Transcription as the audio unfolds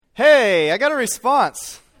Hey, I got a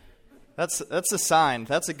response. That's a sign.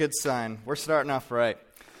 That's a good sign. We're starting off right.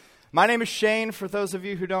 My name is Shane, for those of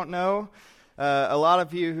you who don't know. A lot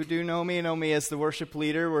of you who do know me as the worship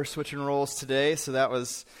leader. We're switching roles today, so that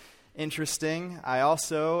was interesting. I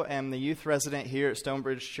also am the youth resident here at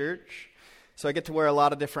Stonebridge Church, so I get to wear a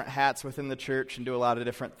lot of different hats within the church and do a lot of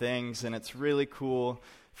different things, and it's really cool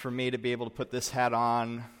for me to be able to put this hat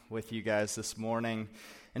on with you guys this morning,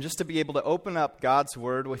 and just to be able to open up God's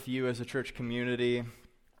Word with you as a church community.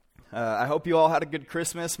 I hope you all had a good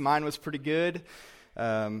Christmas. Mine was pretty good.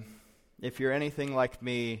 If you're anything like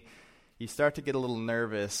me, you start to get a little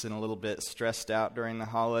nervous and a little bit stressed out during the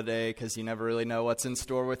holiday because you never really know what's in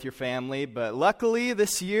store with your family. But luckily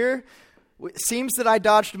this year, it seems that I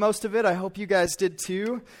dodged most of it. I hope you guys did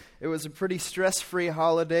too. It was a pretty stress-free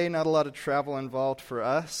holiday, not a lot of travel involved for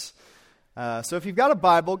us. So if you've got a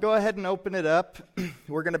Bible, go ahead and open it up.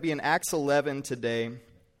 We're going to be in Acts 11 today.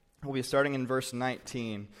 We'll be starting in verse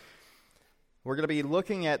 19. We're going to be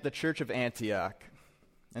looking at the church of Antioch.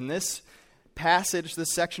 And this passage,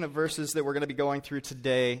 this section of verses that we're going to be going through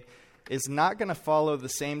today, is not going to follow the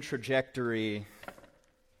same trajectory,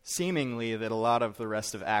 seemingly, that a lot of the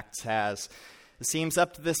rest of Acts has. It seems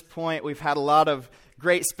up to this point we've had a lot of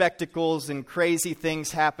great spectacles and crazy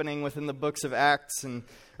things happening within the books of Acts,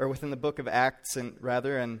 or within the book of Acts,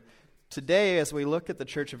 and today, as we look at the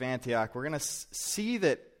church of Antioch, we're going to see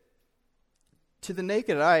that to the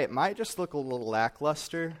naked eye, it might just look a little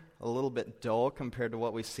lackluster, a little bit dull compared to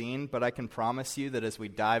what we've seen, but I can promise you that as we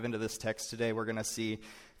dive into this text today, we're going to see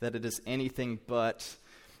that it is anything but.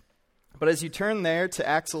 But as you turn there to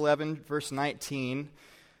Acts 11, verse 19,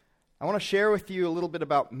 I want to share with you a little bit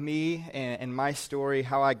about me and my story,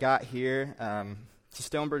 how I got here, to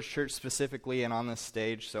Stonebridge Church specifically and on this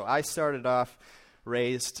stage. So I started off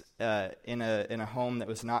raised in a home that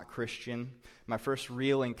was not Christian. My first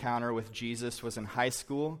real encounter with Jesus was in high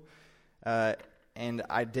school, and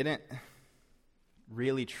I didn't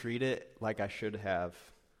really treat it like I should have.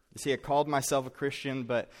 You see, I called myself a Christian,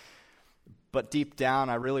 but deep down,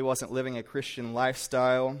 I really wasn't living a Christian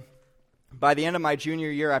lifestyle. By the end of my junior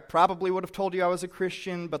year, I probably would have told you I was a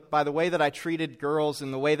Christian, but by the way that I treated girls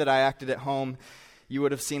and the way that I acted at home, you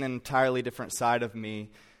would have seen an entirely different side of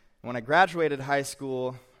me. When I graduated high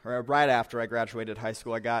school, or right after I graduated high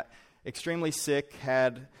school, I got extremely sick,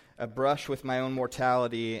 had a brush with my own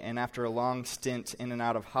mortality, and after a long stint in and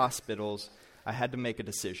out of hospitals, I had to make a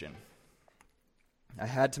decision.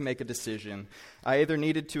 I either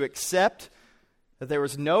needed to accept that there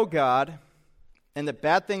was no God and that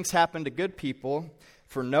bad things happen to good people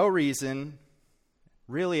for no reason,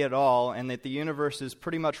 really at all, and that the universe is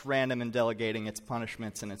pretty much random in delegating its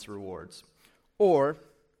punishments and its rewards. Or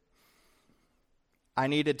I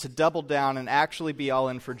needed to double down and actually be all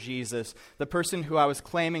in for Jesus, the person who I was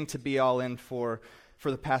claiming to be all in for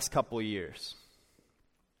the past couple years.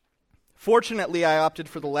 Fortunately, I opted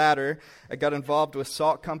for the latter. I got involved with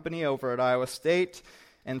Salt Company over at Iowa State,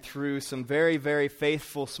 and through some very, very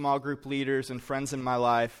faithful small group leaders and friends in my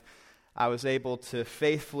life, I was able to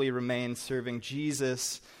faithfully remain serving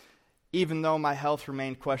Jesus, even though my health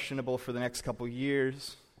remained questionable for the next couple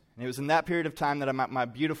years. And it was in that period of time that I met my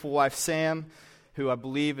beautiful wife, Sam, who I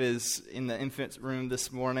believe is in the infant room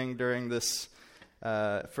this morning during this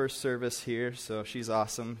first service here. So she's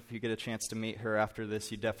awesome. If you get a chance to meet her after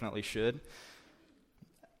this, you definitely should.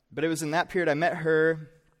 But it was in that period I met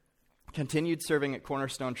her, continued serving at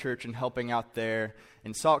Cornerstone Church and helping out there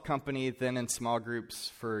in Salt Company, then in small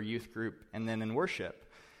groups for youth group, and then in worship.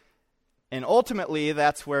 And ultimately,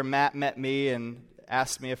 that's where Matt met me and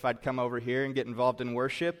asked me if I'd come over here and get involved in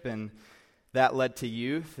worship, and that led to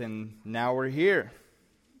youth, and now we're here.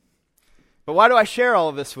 But why do I share all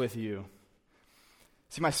of this with you?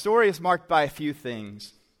 See, my story is marked by a few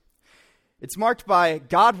things. It's marked by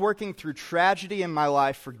God working through tragedy in my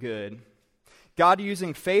life for good, God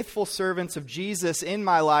using faithful servants of Jesus in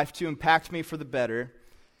my life to impact me for the better,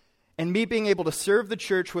 and me being able to serve the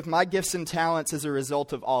church with my gifts and talents as a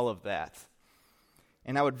result of all of that.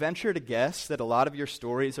 And I would venture to guess that a lot of your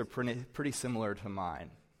stories are pretty similar to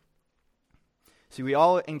mine. See, we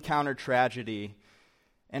all encounter tragedy,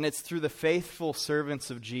 and it's through the faithful servants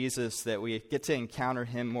of Jesus that we get to encounter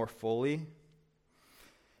Him more fully.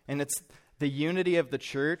 And it's the unity of the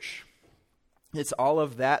church. It's all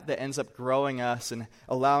of that that ends up growing us and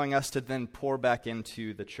allowing us to then pour back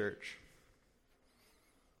into the church.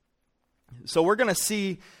 So we're going to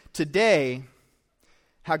see today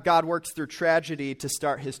how God works through tragedy to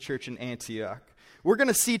start His church in Antioch. We're going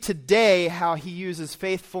to see today how He uses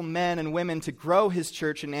faithful men and women to grow His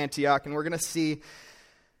church in Antioch, and we're going to see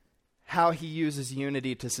how he uses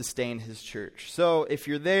unity to sustain his church. So if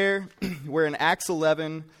you're there, we're in Acts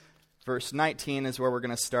 11, verse 19 is where we're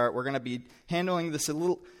going to start. We're going to be handling this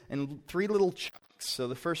in three little chunks. So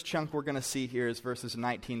the first chunk we're going to see here is verses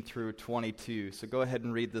 19 through 22. So go ahead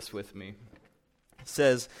and read this with me. It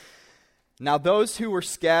says, "Now those who were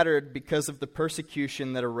scattered because of the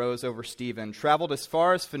persecution that arose over Stephen traveled as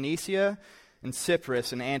far as Phoenicia and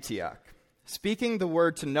Cyprus and Antioch, speaking the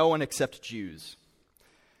word to no one except Jews.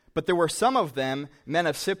 But there were some of them, men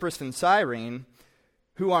of Cyprus and Cyrene,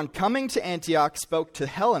 who on coming to Antioch spoke to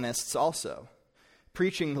Hellenists also,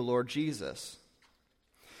 preaching the Lord Jesus.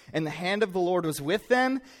 And the hand of the Lord was with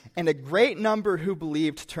them, and a great number who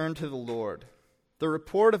believed turned to the Lord. The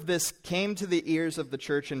report of this came to the ears of the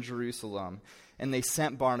church in Jerusalem, and they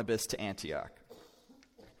sent Barnabas to Antioch."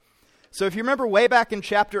 So if you remember way back in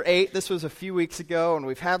chapter 8, this was a few weeks ago, and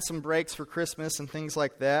we've had some breaks for Christmas and things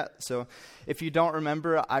like that. So if you don't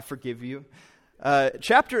remember, I forgive you.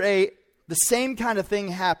 Chapter 8, the same kind of thing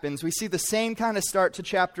happens. We see the same kind of start to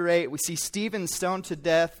chapter 8. We see Stephen stoned to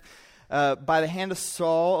death by the hand of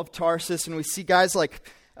Saul of Tarsus, and we see guys like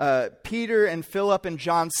Peter and Philip and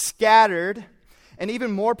John scattered, and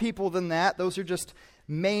even more people than that. Those are just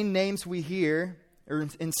main names we hear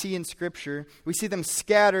and see in Scripture. We see them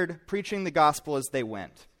scattered, preaching the gospel as they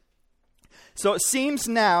went. So it seems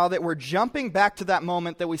now that we're jumping back to that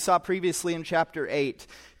moment that we saw previously in chapter 8.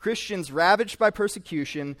 Christians ravaged by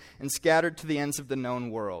persecution and scattered to the ends of the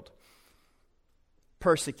known world.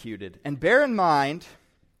 Persecuted. And bear in mind,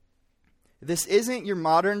 this isn't your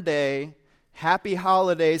modern day happy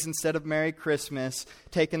holidays instead of Merry Christmas,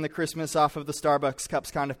 taking the Christmas off of the Starbucks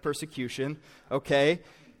cups kind of persecution, okay?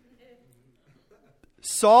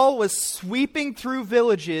 Saul was sweeping through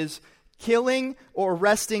villages, killing or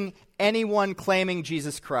arresting anyone claiming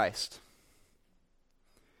Jesus Christ.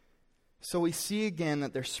 So we see again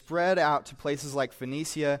that they're spread out to places like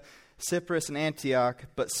Phoenicia, Cyprus, and Antioch,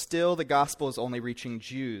 but still the gospel is only reaching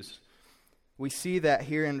Jews. We see that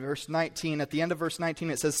here in verse 19. At the end of verse 19,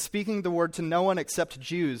 it says, "Speaking the word to no one except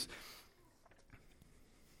Jews."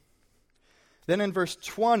 Then in verse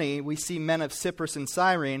 20, we see men of Cyprus and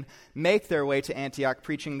Cyrene make their way to Antioch,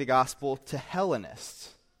 preaching the gospel to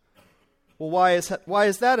Hellenists. Well, why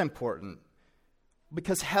is that important?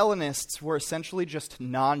 Because Hellenists were essentially just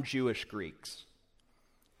non-Jewish Greeks.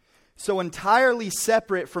 So entirely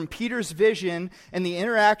separate from Peter's vision and the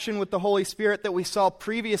interaction with the Holy Spirit that we saw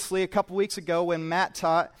previously a couple weeks ago when Matt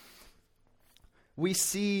taught, we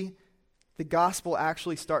see the gospel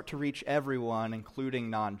actually start to reach everyone, including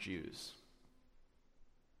non-Jews.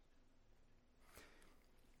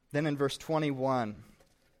 Then in verse 21,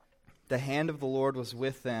 "The hand of the Lord was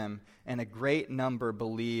with them, and a great number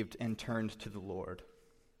believed and turned to the Lord."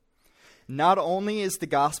 Not only is the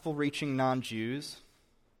gospel reaching non-Jews,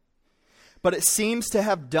 but it seems to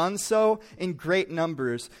have done so in great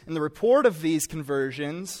numbers. And the report of these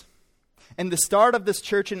conversions and the start of this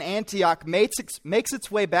church in Antioch makes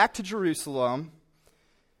its way back to Jerusalem,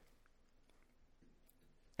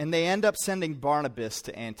 and they end up sending Barnabas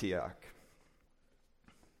to Antioch.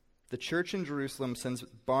 The church in Jerusalem sends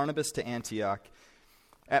Barnabas to Antioch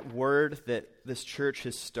at word that this church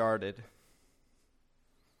has started.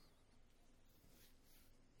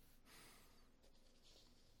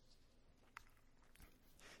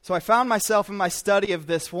 So I found myself in my study of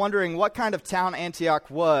this wondering what kind of town Antioch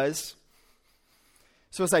was.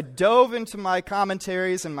 So as I dove into my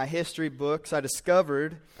commentaries and my history books, I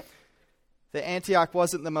discovered that Antioch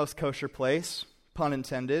wasn't the most kosher place, pun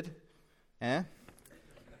intended.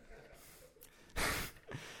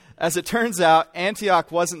 As it turns out,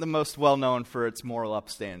 Antioch wasn't the most well-known for its moral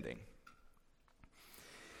upstanding.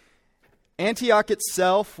 Antioch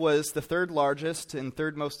itself was the third largest and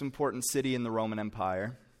third most important city in the Roman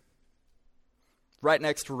Empire, right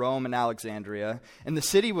next to Rome and Alexandria. And the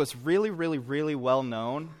city was really, really, really well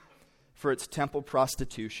known for its temple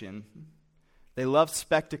prostitution. They loved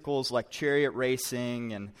spectacles like chariot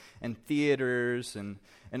racing and theaters and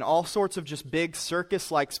all sorts of just big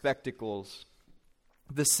circus-like spectacles.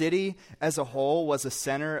 The city as a whole was a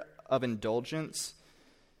center of indulgence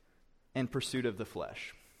and pursuit of the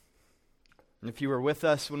flesh. And if you were with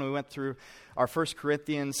us when we went through our 1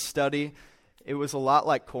 Corinthians study, it was a lot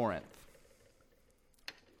like Corinth.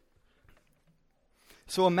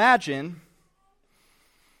 So imagine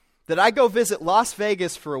that I go visit Las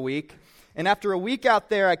Vegas for a week, and after a week out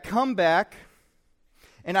there, I come back,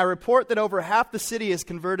 and I report that over half the city is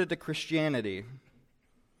converted to Christianity,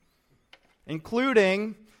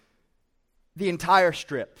 including the entire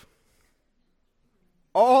Strip.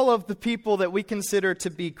 All of the people that we consider to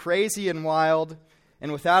be crazy and wild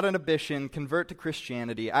and without inhibition convert to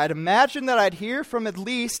Christianity, I'd imagine that I'd hear from at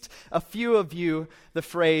least a few of you the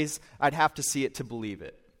phrase, "I'd have to see it to believe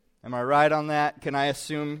it." Am I right on that? Can I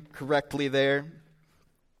assume correctly there?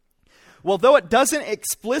 Well, though it doesn't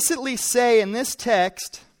explicitly say in this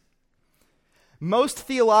text, most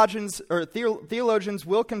theologians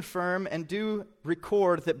will confirm and do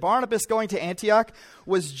record that Barnabas going to Antioch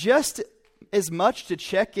was just as much to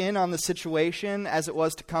check in on the situation as it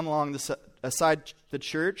was to come aside the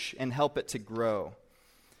church and help it to grow.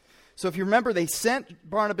 So if you remember, they sent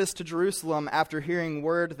Barnabas to Jerusalem after hearing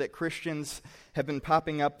word that Christians have been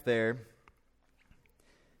popping up there.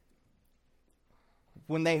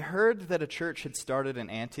 When they heard that a church had started in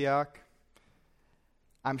Antioch,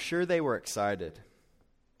 I'm sure they were excited.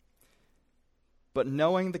 But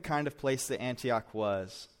knowing the kind of place that Antioch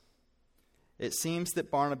was, it seems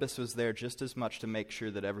that Barnabas was there just as much to make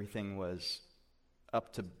sure that everything was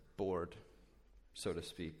up to board, so to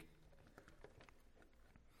speak.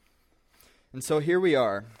 And so here we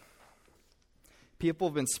are. People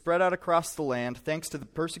have been spread out across the land thanks to the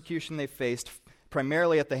persecution they faced,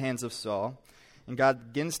 primarily at the hands of Saul. And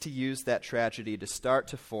God begins to use that tragedy to start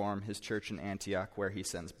to form his church in Antioch, where he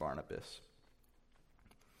sends Barnabas.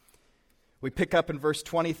 We pick up in verse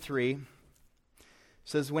 23. It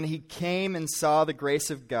says, "When he came and saw the grace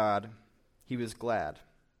of God, he was glad.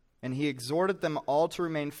 And he exhorted them all to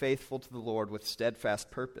remain faithful to the Lord with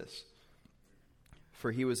steadfast purpose.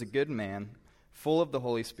 For he was a good man, full of the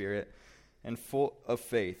Holy Spirit, and full of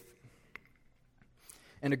faith.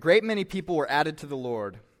 And a great many people were added to the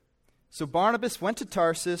Lord. So Barnabas went to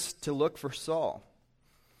Tarsus to look for Saul.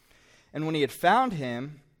 And when he had found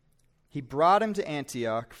him, he brought him to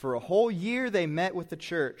Antioch. For a whole year they met with the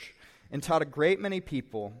church and taught a great many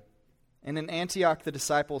people. And in Antioch the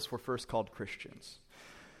disciples were first called Christians."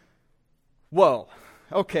 Whoa,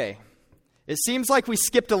 okay. It seems like we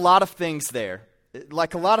skipped a lot of things there.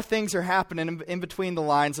 Like a lot of things are happening in between the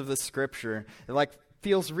lines of the scripture. It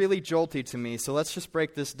feels really jolty to me, so let's just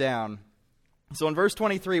break this down. So in verse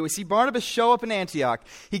 23, we see Barnabas show up in Antioch.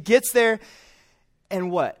 He gets there, and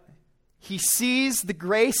what? He sees the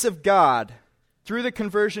grace of God through the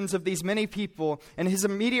conversions of these many people, and his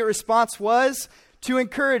immediate response was to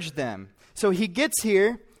encourage them. So he gets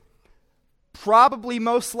here, probably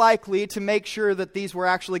most likely to make sure that these were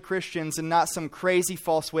actually Christians and not some crazy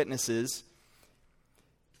false witnesses.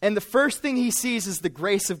 And the first thing he sees is the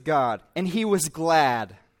grace of God, and he was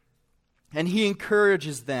glad. And he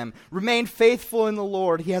encourages them. Remain faithful in the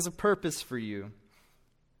Lord. He has a purpose for you.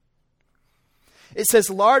 It says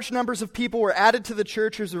large numbers of people were added to the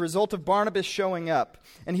church as a result of Barnabas showing up.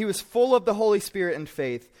 And he was full of the Holy Spirit and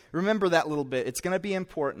faith. Remember that little bit. It's going to be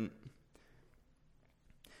important.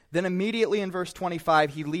 Then immediately in verse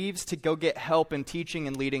 25, he leaves to go get help in teaching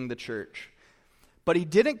and leading the church. But he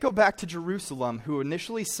didn't go back to Jerusalem, who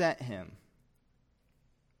initially sent him.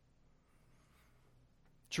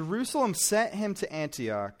 Jerusalem sent him to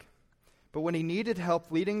Antioch, but when he needed help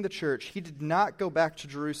leading the church, he did not go back to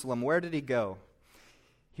Jerusalem. Where did he go?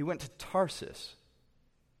 He went to Tarsus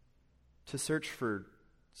to search for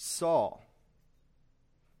Saul.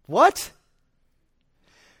 What?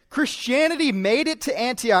 Christianity made it to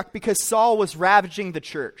Antioch because Saul was ravaging the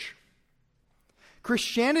church.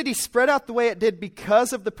 Christianity spread out the way it did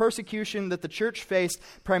because of the persecution that the church faced,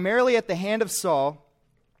 primarily at the hand of Saul.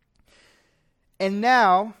 And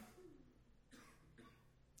now,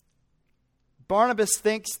 Barnabas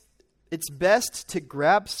thinks it's best to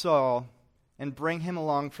grab Saul and bring him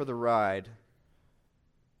along for the ride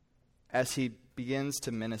as he begins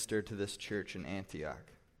to minister to this church in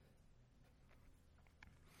Antioch.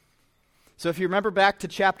 So if you remember back to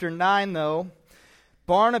chapter 9, though,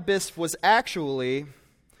 Barnabas was actually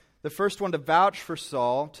the first one to vouch for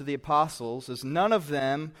Saul to the apostles, as none of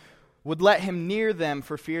them would let him near them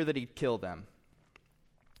for fear that he'd kill them.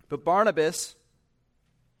 But Barnabas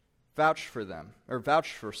vouched for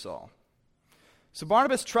Saul. So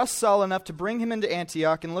Barnabas trusts Saul enough to bring him into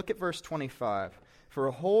Antioch, and look at verse 25. For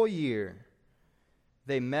a whole year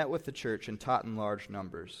they met with the church and taught in large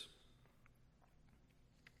numbers.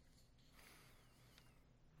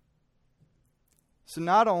 So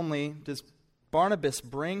not only does Barnabas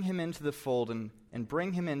bring him into the fold and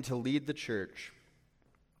bring him in to lead the church,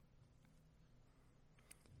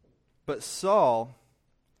 but Saul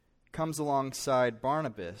comes alongside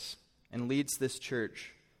Barnabas and leads this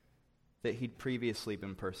church that he'd previously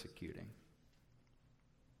been persecuting.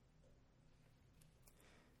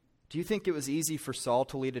 Do you think it was easy for Saul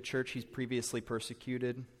to lead a church he's previously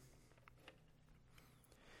persecuted?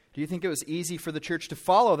 Do you think it was easy for the church to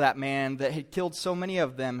follow that man that had killed so many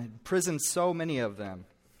of them, had imprisoned so many of them?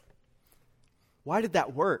 Why did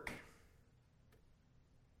that work?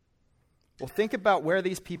 Well, think about where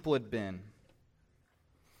these people had been.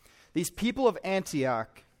 These people of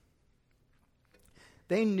Antioch,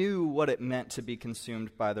 they knew what it meant to be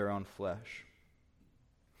consumed by their own flesh.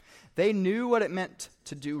 They knew what it meant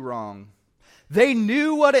to do wrong. They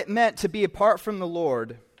knew what it meant to be apart from the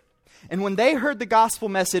Lord. And when they heard the gospel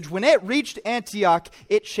message, when it reached Antioch,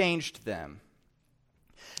 it changed them.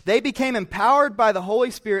 They became empowered by the Holy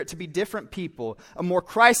Spirit to be different people, a more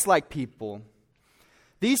Christ-like people.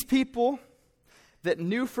 These people that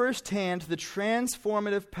knew firsthand the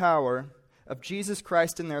transformative power of Jesus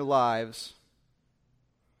Christ in their lives,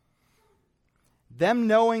 them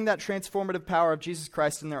knowing that transformative power of Jesus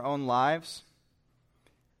Christ in their own lives,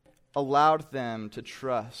 allowed them to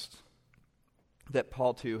trust that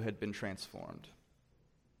Paul too had been transformed.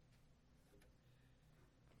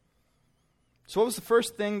 So what was the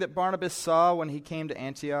first thing that Barnabas saw when he came to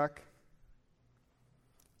Antioch?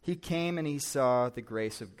 He came and he saw the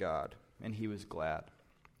grace of God, and he was glad.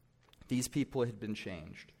 These people had been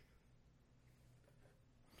changed.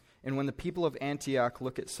 And when the people of Antioch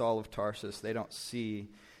look at Saul of Tarsus, they don't see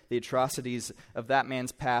the atrocities of that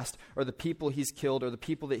man's past, or the people he's killed, or the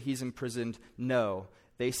people that he's imprisoned. No,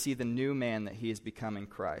 they see the new man that he has become in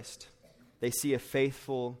Christ. They see a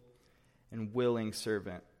faithful and willing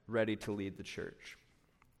servant ready to lead the church.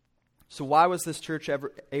 So why was this church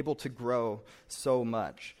ever able to grow so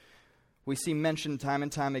much? We see mentioned time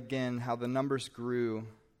and time again how the numbers grew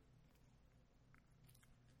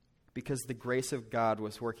because the grace of God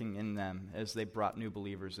was working in them as they brought new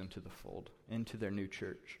believers into the fold, into their new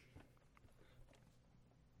church.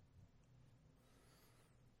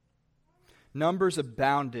 Numbers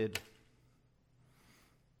abounded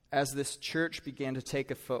as this church began to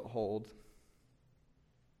take a foothold.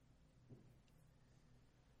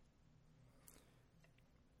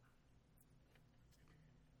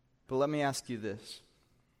 But let me ask you this.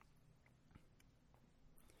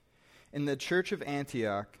 In the church of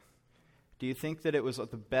Antioch, do you think that it was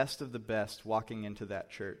the best of the best walking into that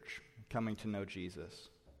church, coming to know Jesus?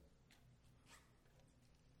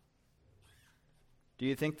 Do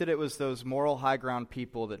you think that it was those moral high ground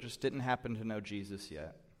people that just didn't happen to know Jesus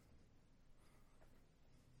yet?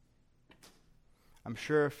 I'm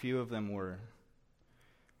sure a few of them were.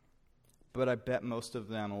 But I bet most of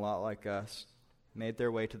them, a lot like us, made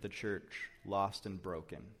their way to the church lost and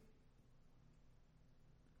broken.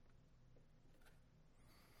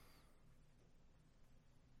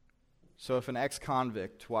 So if an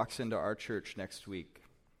ex-convict walks into our church next week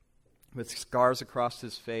with scars across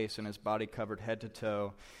his face and his body covered head to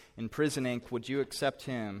toe in prison ink, would you accept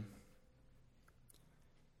him?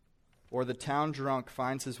 Or the town drunk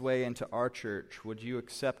finds his way into our church, would you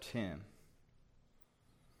accept him?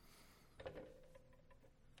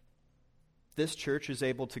 This church is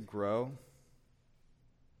able to grow.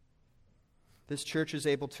 This church is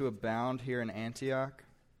able to abound here in Antioch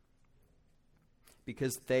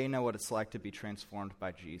because they know what it's like to be transformed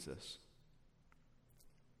by Jesus.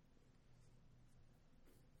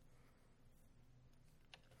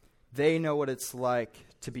 They know what it's like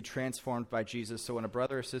to be transformed by Jesus, so when a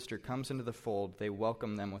brother or sister comes into the fold, they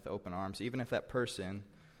welcome them with open arms, even if that person,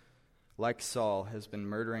 like Saul, has been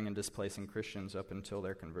murdering and displacing Christians up until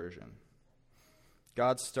their conversion.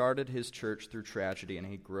 God started his church through tragedy, and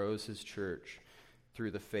he grows his church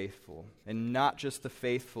through the faithful. And not just the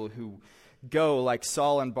faithful who go like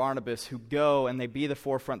Saul and Barnabas, who go and they be the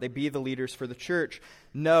forefront, they be the leaders for the church.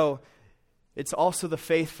 No, it's also the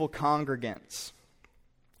faithful congregants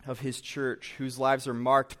of his church whose lives are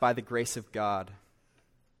marked by the grace of God.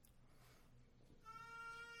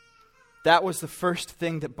 That was the first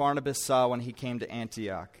thing that Barnabas saw when he came to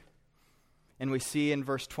Antioch. And we see in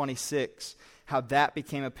verse 26 how that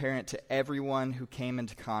became apparent to everyone who came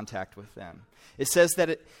into contact with them. It says that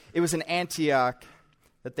it was in Antioch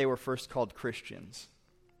that they were first called Christians.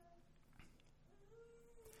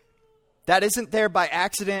 That isn't there by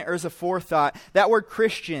accident or as a forethought. That word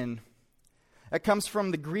Christian, that comes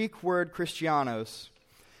from the Greek word Christianos,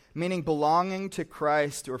 meaning belonging to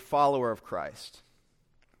Christ or follower of Christ.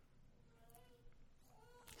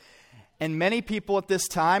 And many people at this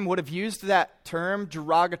time would have used that term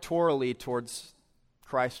derogatorily towards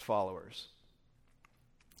Christ followers.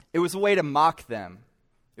 It was a way to mock them.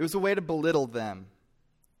 It was a way to belittle them.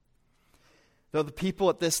 Though the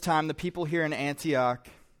people at this time, the people here in Antioch,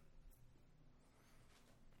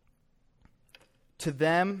 to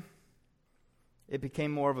them, it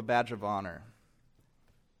became more of a badge of honor.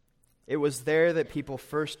 It was there that people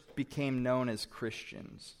first became known as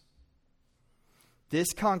Christians.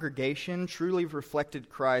 This congregation truly reflected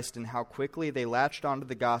Christ in how quickly they latched onto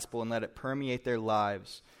the gospel and let it permeate their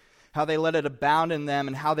lives, how they let it abound in them,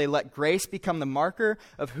 and how they let grace become the marker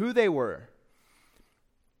of who they were.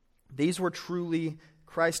 These were truly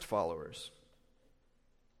Christ followers.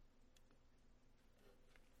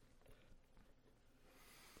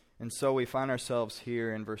 And so we find ourselves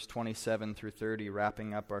here in verse 27 through 30,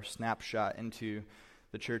 wrapping up our snapshot into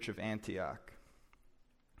the church of Antioch.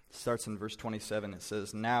 It starts in verse 27. It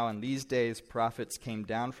says, "Now in these days prophets came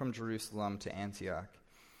down from Jerusalem to Antioch.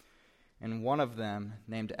 And one of them,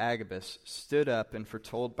 named Agabus, stood up and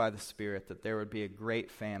foretold by the Spirit that there would be a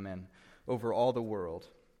great famine over all the world.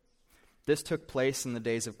 This took place in the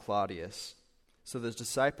days of Claudius. So the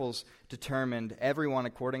disciples determined, everyone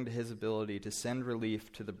according to his ability, to send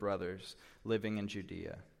relief to the brothers living in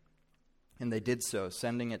Judea. And they did so,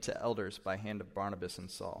 sending it to elders by hand of Barnabas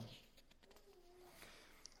and Saul."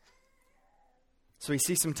 So we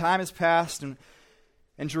see some time has passed, and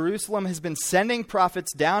Jerusalem has been sending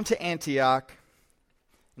prophets down to Antioch.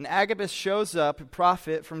 And Agabus shows up, a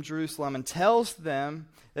prophet from Jerusalem, and tells them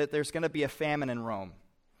that there's going to be a famine in Rome.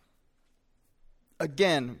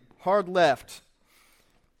 Again, hard left.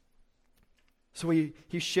 So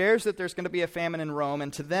he shares that there's going to be a famine in Rome,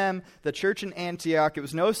 and to them, the church in Antioch, it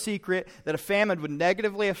was no secret that a famine would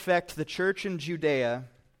negatively affect the church in Judea.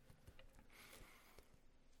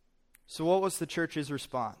 So what was the church's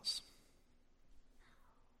response?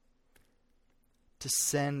 To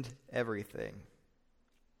send everything.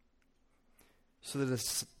 So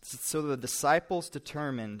the disciples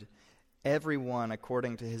determined, everyone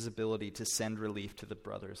according to his ability, to send relief to the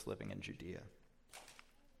brothers living in Judea.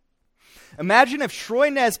 Imagine if Troy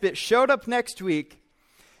Nesbitt showed up next week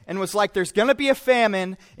and was like, there's going to be a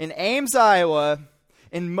famine in Ames, Iowa,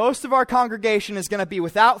 and most of our congregation is going to be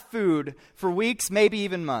without food for weeks, maybe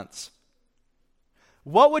even months.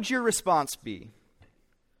 What would your response be?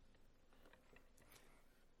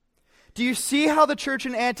 Do you see how the church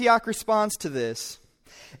in Antioch responds to this?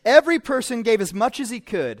 Every person gave as much as he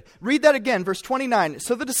could. Read that again, verse 29.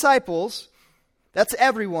 So the disciples, that's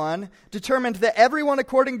everyone, determined that everyone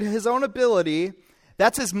according to his own ability,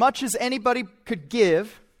 that's as much as anybody could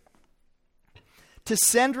give, to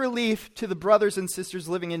send relief to the brothers and sisters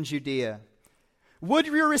living in Judea. Would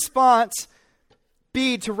your response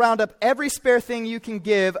be to round up every spare thing you can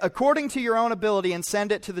give according to your own ability and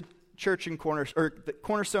send it to the church in the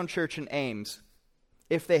Cornerstone Church in Ames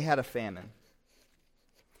if they had a famine?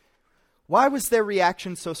 Why was their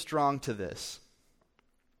reaction so strong to this?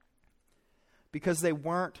 Because they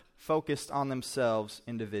weren't focused on themselves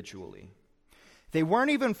individually. They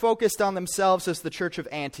weren't even focused on themselves as the church of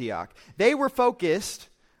Antioch. They were focused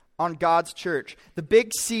on God's church, the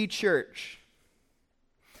Big C church.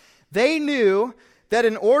 They knew that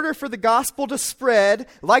in order for the gospel to spread,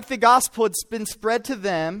 like the gospel had been spread to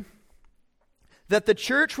them, that the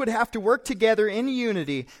church would have to work together in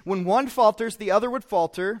unity. When one falters, the other would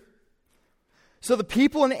falter. So the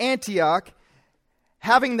people in Antioch,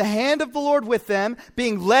 having the hand of the Lord with them,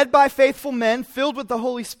 being led by faithful men filled with the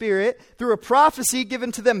Holy Spirit, through a prophecy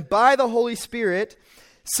given to them by the Holy Spirit,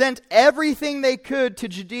 sent everything they could to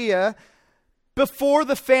Judea before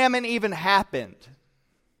the famine even happened.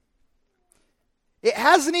 It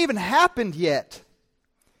hasn't even happened yet.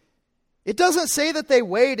 It doesn't say that they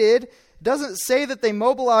waited. It doesn't say that they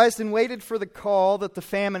mobilized and waited for the call that the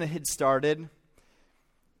famine had started.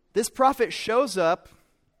 This prophet shows up,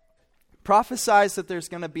 prophesies that there's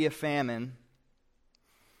going to be a famine.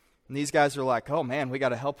 And these guys are like, oh man, we got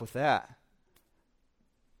to help with that.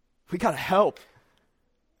 We got to help.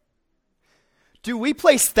 Do we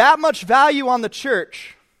place that much value on the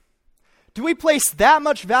church? Do we place that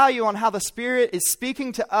much value on how the Spirit is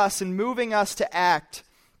speaking to us and moving us to act?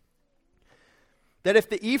 That if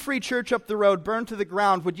the E-Free Church up the road burned to the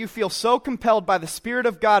ground, would you feel so compelled by the Spirit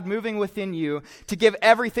of God moving within you to give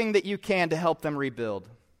everything that you can to help them rebuild?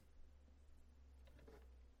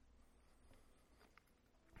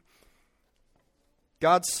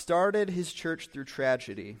 God started his church through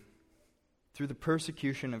tragedy, through the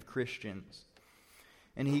persecution of Christians.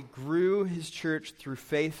 And he grew his church through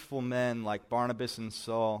faithful men like Barnabas and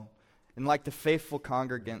Saul, and like the faithful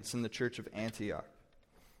congregants in the church of Antioch.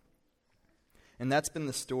 And that's been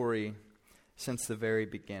the story since the very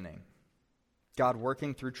beginning. God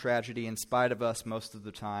working through tragedy in spite of us most of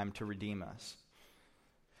the time to redeem us.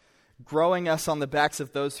 Growing us on the backs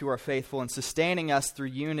of those who are faithful and sustaining us through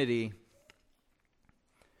unity.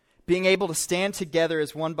 Being able to stand together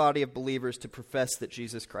as one body of believers to profess that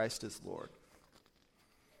Jesus Christ is Lord.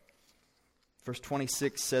 Verse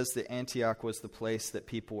 26 says that Antioch was the place that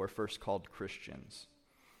people were first called Christians.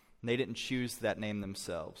 They didn't choose that name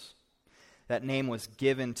themselves. That name was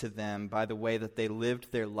given to them by the way that they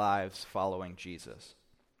lived their lives following Jesus.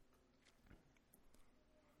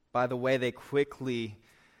 By the way they quickly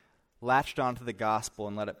latched onto the gospel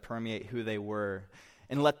and let it permeate who they were.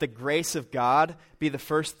 And let the grace of God be the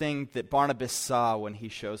first thing that Barnabas saw when he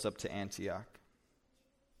shows up to Antioch.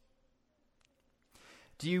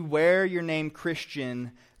 Do you wear your name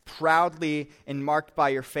Christian proudly and marked by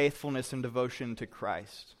your faithfulness and devotion to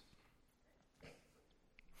Christ?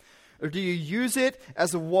 Or do you use it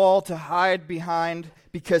as a wall to hide behind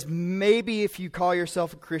because maybe if you call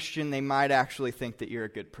yourself a Christian, they might actually think that you're a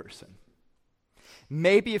good person?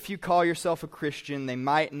 Maybe if you call yourself a Christian, they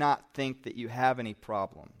might not think that you have any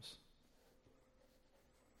problems.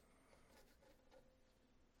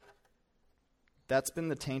 That's been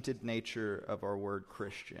the tainted nature of our word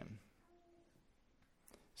Christian.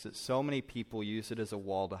 Is that so many people use it as a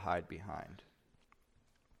wall to hide behind.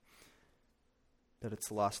 That it's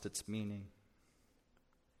lost its meaning.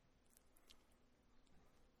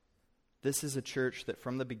 This is a church that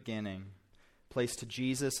from the beginning placed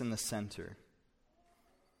Jesus in the center.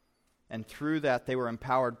 And through that, they were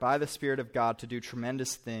empowered by the Spirit of God to do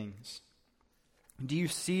tremendous things. Do you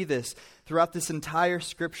see this throughout this entire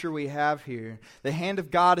scripture we have here? The hand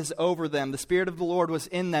of God is over them. The Spirit of the Lord was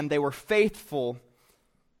in them. They were faithful.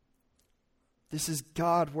 This is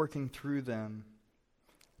God working through them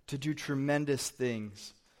to do tremendous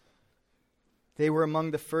things. They were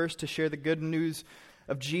among the first to share the good news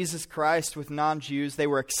of Jesus Christ with non-Jews. They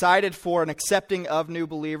were excited for and accepting of new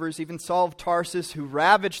believers. Even Saul of Tarsus, who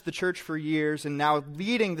ravaged the church for years and now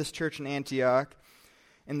leading this church in Antioch.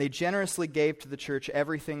 And they generously gave to the church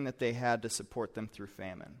everything that they had to support them through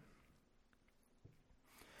famine.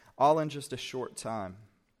 All in just a short time.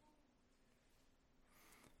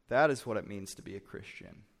 That is what it means to be a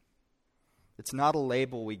Christian. It's not a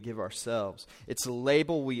label we give ourselves. It's a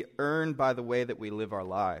label we earn by the way that we live our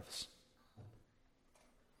lives.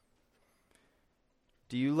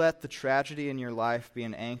 Do you let the tragedy in your life be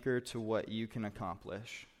an anchor to what you can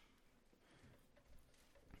accomplish?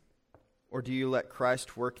 Or do you let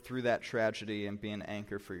Christ work through that tragedy and be an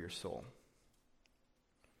anchor for your soul?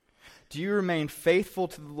 Do you remain faithful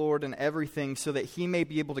to the Lord in everything so that He may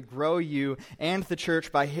be able to grow you and the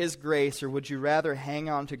church by His grace, or would you rather hang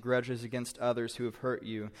on to grudges against others who have hurt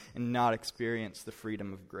you and not experience the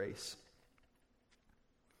freedom of grace?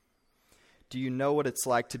 Do you know what it's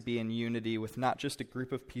like to be in unity with not just a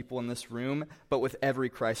group of people in this room, but with every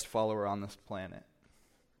Christ follower on this planet?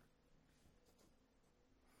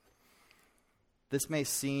 This may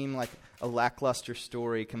seem like a lackluster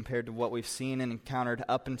story compared to what we've seen and encountered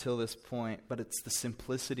up until this point, but it's the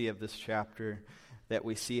simplicity of this chapter that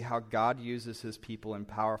we see how God uses His people in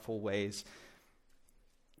powerful ways,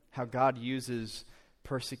 how God uses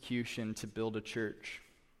persecution to build a church.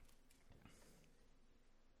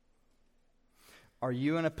 Are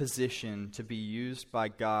you in a position to be used by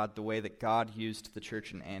God the way that God used the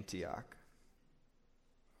church in Antioch?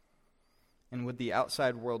 And would the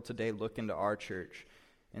outside world today look into our church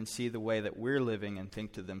and see the way that we're living and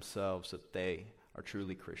think to themselves that they are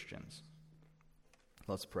truly Christians?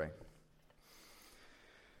 Let's pray.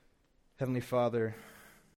 Heavenly Father,